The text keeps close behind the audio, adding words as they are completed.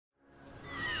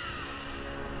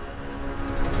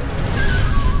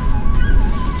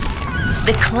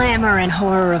the clamor and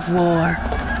horror of war.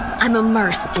 I'm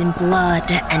immersed in blood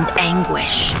and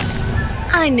anguish.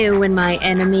 I knew when my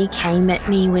enemy came at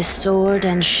me with sword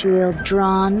and shield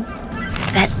drawn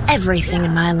that everything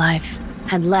in my life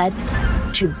had led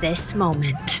to this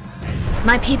moment.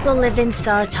 My people live in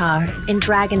Sartar, in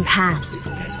Dragon Pass.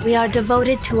 We are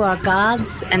devoted to our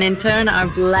gods and in turn are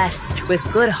blessed with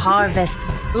good harvest,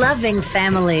 loving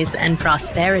families, and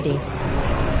prosperity.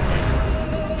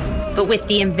 But with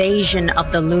the invasion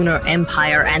of the Lunar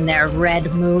Empire and their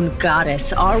Red Moon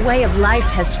goddess, our way of life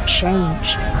has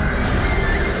changed.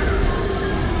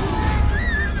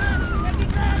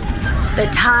 The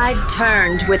tide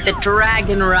turned with the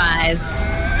dragon rise.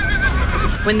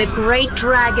 When the great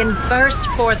dragon burst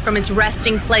forth from its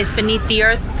resting place beneath the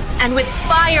earth and with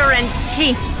fire and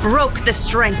teeth broke the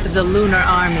strength of the lunar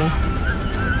army.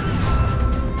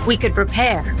 We could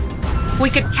prepare. We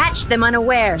could catch them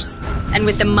unawares, and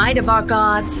with the might of our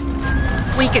gods,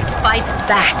 we could fight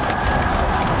back.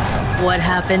 What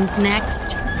happens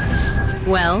next?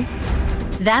 Well,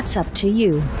 that's up to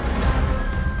you.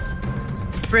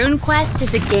 RuneQuest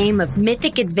is a game of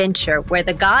mythic adventure where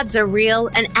the gods are real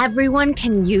and everyone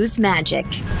can use magic.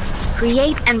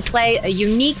 Create and play a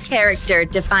unique character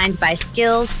defined by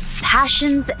skills,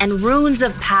 passions, and runes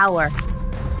of power.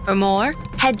 For more,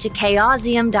 head to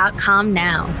Chaosium.com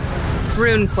now.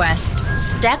 RuneQuest,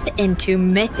 step into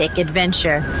mythic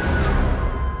adventure.